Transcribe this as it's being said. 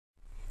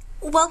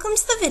Welcome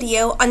to the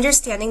video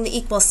Understanding the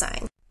Equal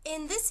Sign.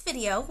 In this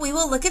video, we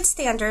will look at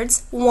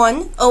standards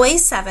 1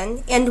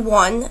 OA7 and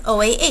 1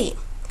 OA8.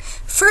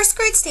 First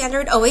grade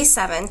standard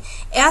OA7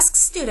 asks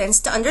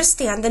students to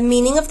understand the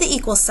meaning of the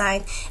equal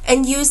sign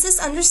and use this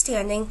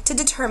understanding to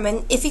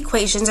determine if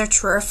equations are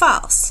true or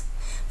false.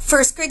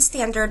 First grade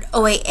standard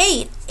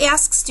OA8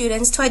 asks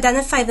students to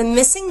identify the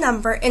missing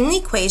number in an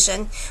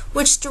equation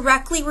which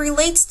directly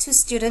relates to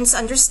students'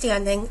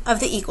 understanding of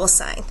the equal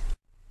sign.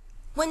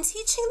 When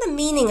teaching the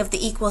meaning of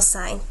the equal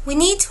sign, we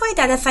need to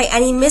identify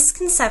any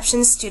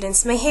misconceptions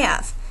students may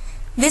have.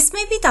 This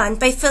may be done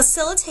by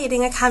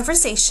facilitating a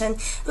conversation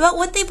about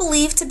what they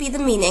believe to be the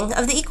meaning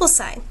of the equal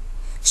sign.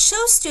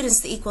 Show students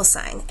the equal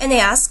sign and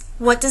ask,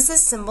 what does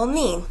this symbol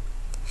mean?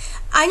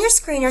 On your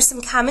screen are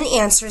some common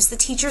answers the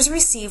teachers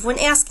receive when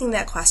asking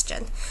that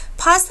question.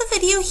 Pause the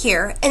video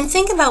here and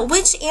think about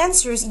which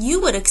answers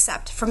you would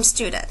accept from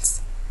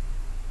students.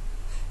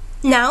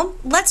 Now,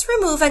 let's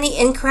remove any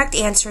incorrect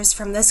answers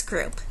from this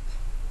group.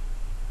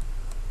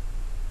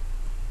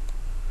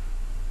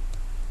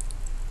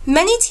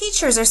 Many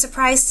teachers are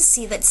surprised to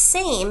see that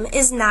same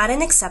is not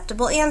an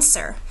acceptable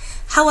answer.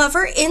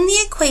 However, in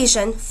the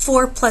equation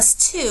 4 plus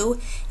 2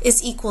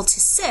 is equal to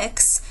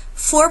 6,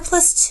 4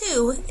 plus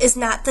 2 is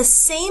not the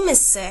same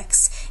as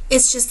 6,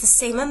 it's just the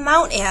same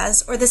amount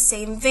as or the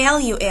same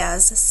value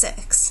as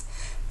 6.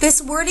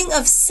 This wording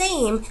of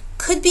same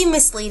could be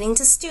misleading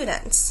to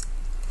students.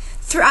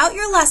 Throughout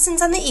your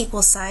lessons on the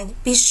equal sign,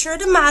 be sure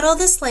to model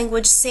this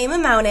language same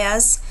amount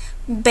as,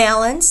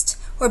 balanced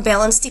or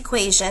balanced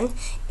equation,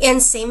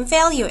 and same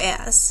value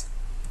as.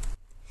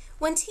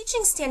 When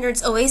teaching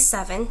standards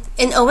OA7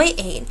 and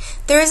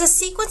OA8, there is a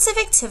sequence of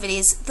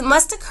activities that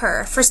must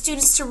occur for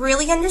students to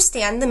really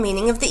understand the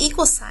meaning of the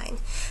equal sign.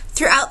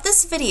 Throughout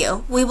this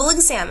video, we will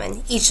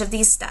examine each of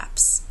these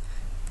steps.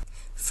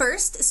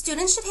 First,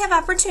 students should have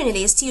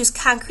opportunities to use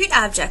concrete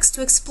objects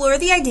to explore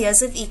the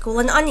ideas of equal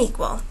and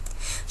unequal.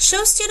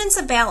 Show students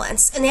a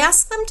balance and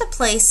ask them to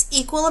place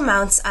equal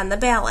amounts on the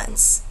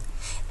balance.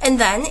 And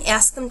then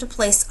ask them to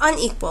place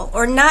unequal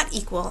or not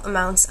equal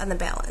amounts on the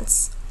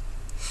balance.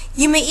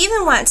 You may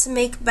even want to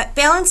make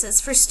balances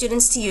for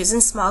students to use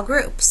in small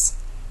groups.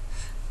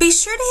 Be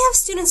sure to have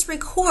students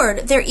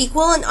record their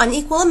equal and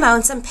unequal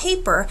amounts on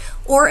paper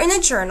or in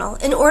a journal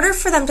in order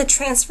for them to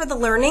transfer the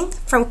learning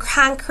from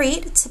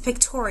concrete to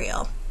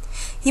pictorial.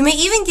 You may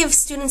even give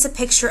students a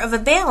picture of a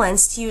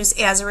balance to use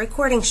as a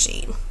recording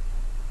sheet.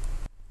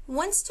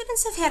 Once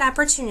students have had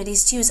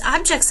opportunities to use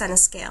objects on a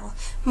scale,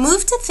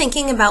 move to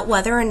thinking about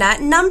whether or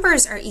not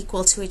numbers are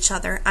equal to each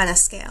other on a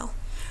scale.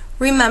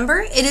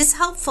 Remember, it is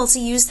helpful to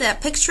use that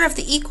picture of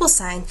the equal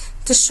sign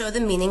to show the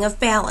meaning of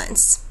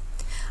balance.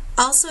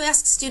 Also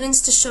ask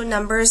students to show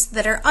numbers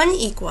that are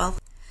unequal.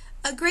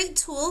 A great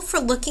tool for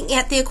looking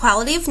at the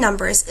equality of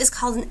numbers is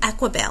called an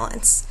Equi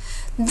Balance.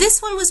 This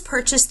one was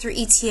purchased through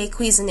ETA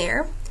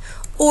Cuisenaire,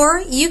 or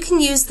you can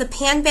use the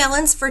Pan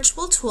Balance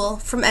virtual tool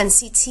from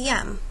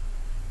NCTM.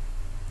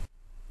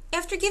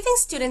 After giving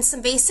students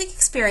some basic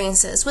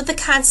experiences with the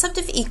concept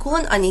of equal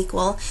and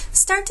unequal,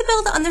 start to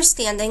build an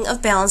understanding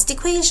of balanced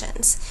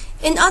equations.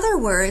 In other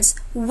words,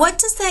 what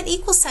does that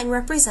equal sign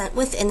represent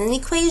within an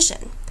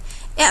equation?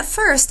 At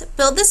first,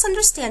 build this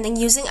understanding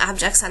using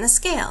objects on a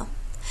scale.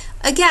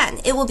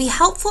 Again, it will be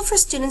helpful for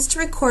students to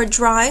record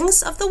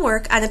drawings of the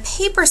work on a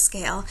paper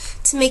scale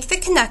to make the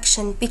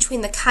connection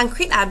between the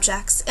concrete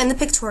objects and the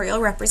pictorial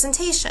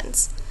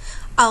representations.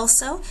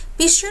 Also,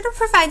 be sure to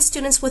provide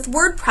students with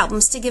word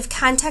problems to give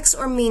context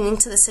or meaning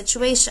to the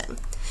situation.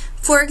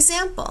 For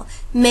example,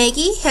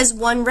 Maggie has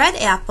 1 red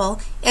apple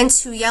and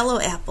 2 yellow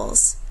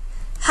apples.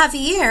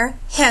 Javier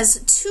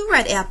has 2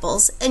 red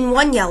apples and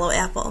 1 yellow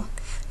apple.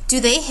 Do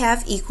they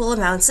have equal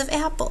amounts of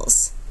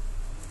apples?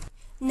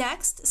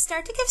 Next,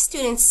 start to give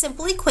students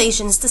simple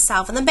equations to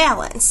solve in the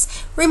balance.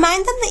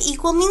 Remind them that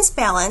equal means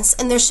balance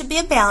and there should be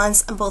a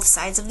balance on both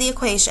sides of the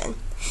equation.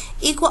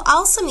 Equal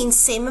also means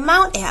same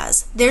amount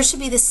as. There should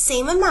be the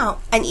same amount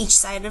on each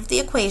side of the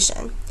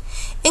equation.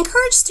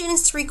 Encourage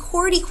students to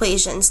record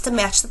equations to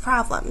match the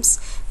problems.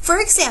 For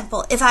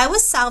example, if I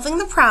was solving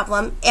the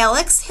problem,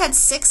 Alex had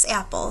 6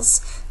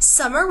 apples,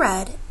 some are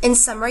red and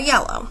some are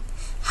yellow.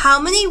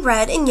 How many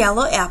red and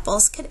yellow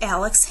apples could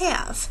Alex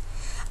have?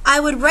 I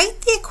would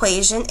write the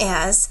equation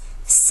as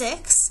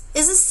 6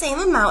 is the same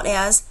amount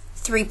as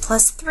 3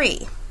 plus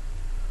 3.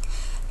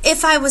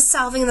 If I was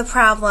solving the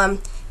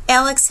problem,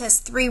 Alex has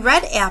 3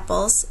 red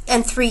apples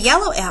and 3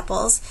 yellow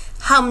apples.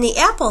 How many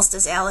apples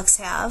does Alex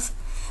have?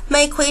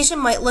 My equation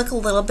might look a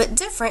little bit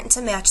different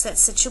to match that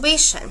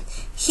situation.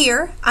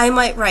 Here, I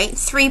might write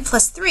 3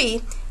 plus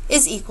 3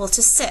 is equal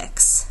to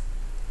 6.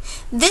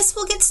 This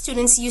will get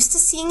students used to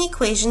seeing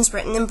equations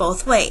written in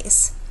both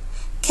ways.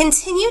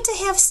 Continue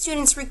to have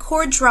students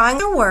record drawing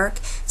their work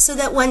so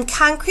that when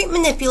concrete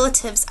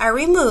manipulatives are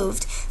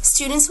removed,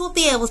 students will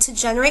be able to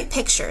generate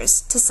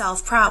pictures to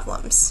solve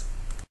problems.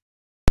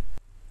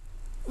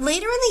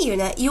 Later in the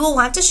unit, you will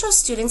want to show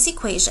students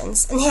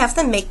equations and have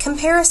them make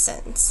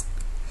comparisons.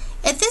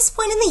 At this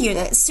point in the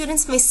unit,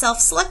 students may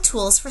self-select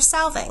tools for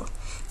solving.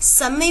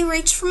 Some may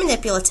reach for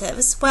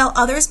manipulatives, while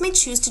others may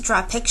choose to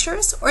draw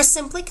pictures or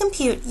simply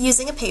compute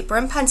using a paper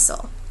and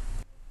pencil.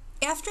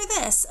 After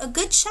this, a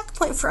good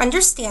checkpoint for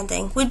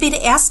understanding would be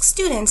to ask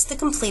students to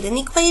complete an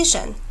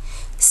equation.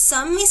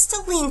 Some may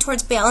still lean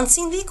towards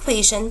balancing the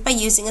equation by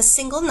using a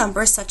single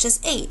number such as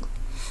 8.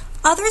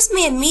 Others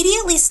may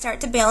immediately start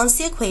to balance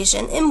the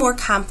equation in more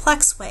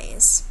complex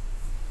ways.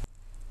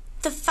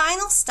 The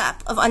final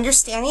step of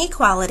understanding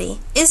equality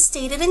is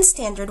stated in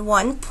Standard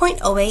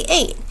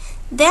 1.088.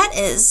 That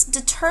is,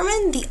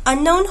 determine the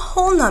unknown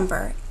whole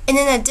number in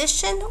an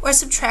addition or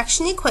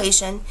subtraction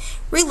equation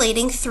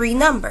relating three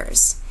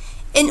numbers.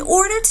 In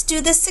order to do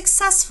this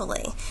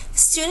successfully,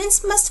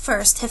 students must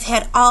first have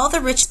had all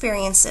the rich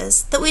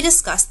experiences that we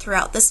discussed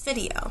throughout this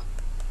video.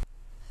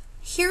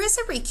 Here is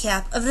a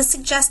recap of the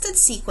suggested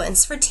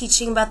sequence for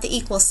teaching about the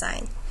equal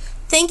sign.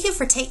 Thank you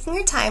for taking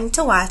your time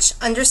to watch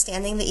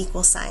Understanding the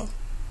Equal Sign.